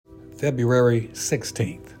February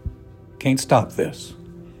 16th. Can't stop this.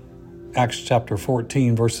 Acts chapter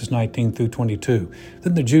 14, verses 19 through 22.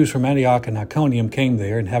 Then the Jews from Antioch and Iconium came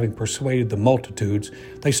there, and having persuaded the multitudes,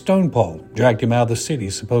 they stoned Paul, dragged him out of the city,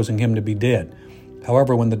 supposing him to be dead.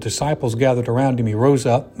 However, when the disciples gathered around him, he rose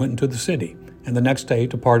up, went into the city, and the next day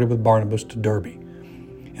departed with Barnabas to Derbe.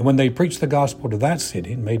 And when they preached the gospel to that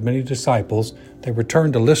city and made many disciples, they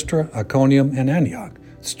returned to Lystra, Iconium, and Antioch,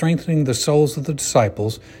 strengthening the souls of the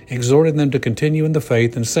disciples, exhorting them to continue in the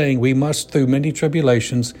faith, and saying, "We must, through many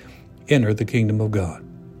tribulations, enter the kingdom of God."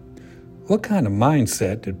 What kind of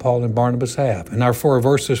mindset did Paul and Barnabas have? In our 4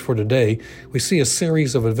 verses for today, we see a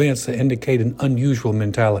series of events that indicate an unusual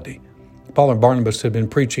mentality. Paul and Barnabas had been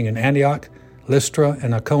preaching in Antioch, Lystra,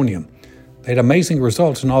 and Iconium. They had amazing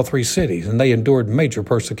results in all 3 cities, and they endured major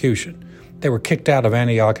persecution. They were kicked out of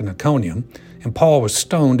Antioch and Iconium, and Paul was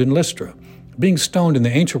stoned in Lystra. Being stoned in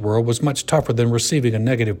the ancient world was much tougher than receiving a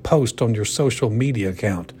negative post on your social media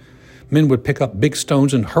account. Men would pick up big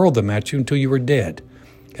stones and hurl them at you until you were dead.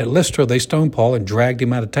 At Lystra, they stoned Paul and dragged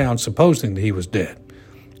him out of town, supposing that he was dead.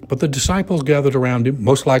 But the disciples gathered around him,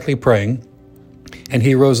 most likely praying, and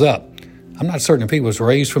he rose up. I'm not certain if he was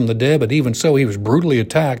raised from the dead, but even so, he was brutally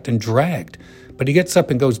attacked and dragged. But he gets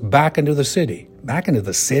up and goes back into the city. Back into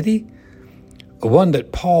the city? One,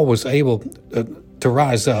 that Paul was able to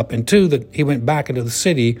rise up, and 2, that he went back into the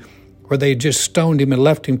city where they had just stoned him and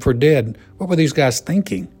left him for dead. What were these guys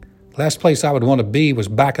thinking? Last place I would want to be was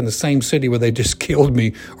back in the same city where they just killed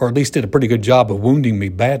me, or at least did a pretty good job of wounding me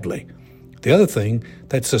badly. The other thing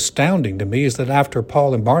that's astounding to me is that after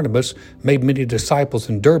Paul and Barnabas made many disciples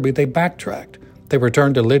in Derbe, they backtracked. They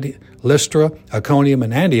returned to Lystra, Iconium,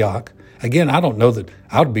 and Antioch. Again, I don't know that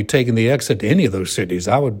I would be taking the exit to any of those cities.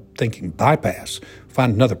 I would thinking bypass,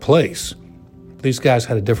 find another place. These guys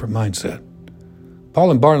had a different mindset. Paul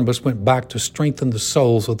and Barnabas went back to strengthen the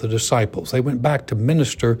souls of the disciples. They went back to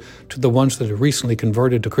minister to the ones that had recently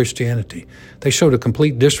converted to Christianity. They showed a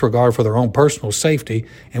complete disregard for their own personal safety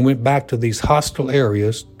and went back to these hostile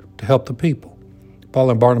areas to help the people. Paul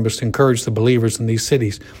and Barnabas encouraged the believers in these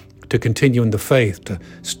cities to continue in the faith, to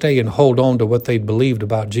stay and hold on to what they'd believed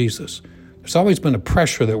about Jesus. There's always been a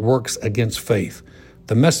pressure that works against faith.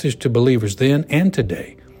 The message to believers then and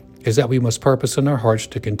today is that we must purpose in our hearts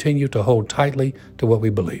to continue to hold tightly to what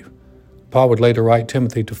we believe. Paul would later write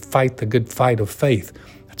Timothy to fight the good fight of faith.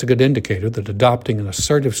 That's a good indicator that adopting an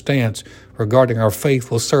assertive stance regarding our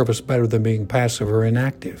faith will serve us better than being passive or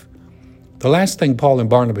inactive. The last thing Paul and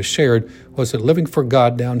Barnabas shared was that living for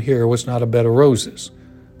God down here was not a bed of roses.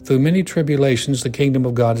 Through many tribulations, the kingdom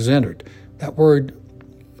of God is entered. That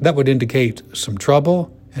would indicate some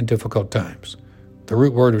trouble and difficult times. The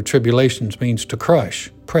root word of tribulations means to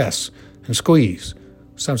crush, press, and squeeze.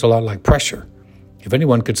 Sounds a lot like pressure. If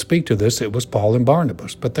anyone could speak to this, it was Paul and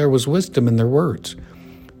Barnabas, but there was wisdom in their words.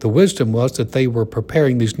 The wisdom was that they were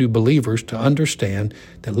preparing these new believers to understand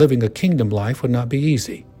that living a kingdom life would not be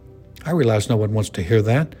easy. I realize no one wants to hear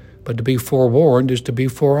that, but to be forewarned is to be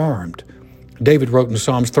forearmed. David wrote in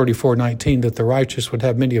Psalms 34:19 that the righteous would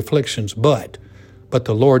have many afflictions, but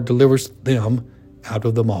the Lord delivers them out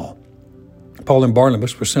of them all. Paul and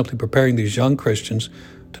Barnabas were simply preparing these young Christians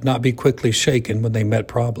to not be quickly shaken when they met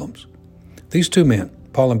problems. These 2 men,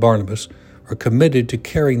 Paul and Barnabas, are committed to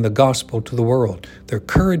carrying the gospel to the world. Their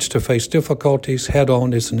courage to face difficulties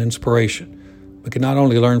head-on is an inspiration. We can not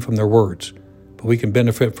only learn from their words, but we can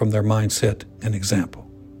benefit from their mindset and example.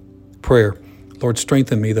 Prayer: Lord,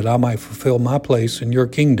 strengthen me that I might fulfill my place in your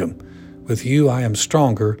kingdom. With you, I am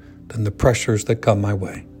stronger than the pressures that come my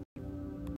way.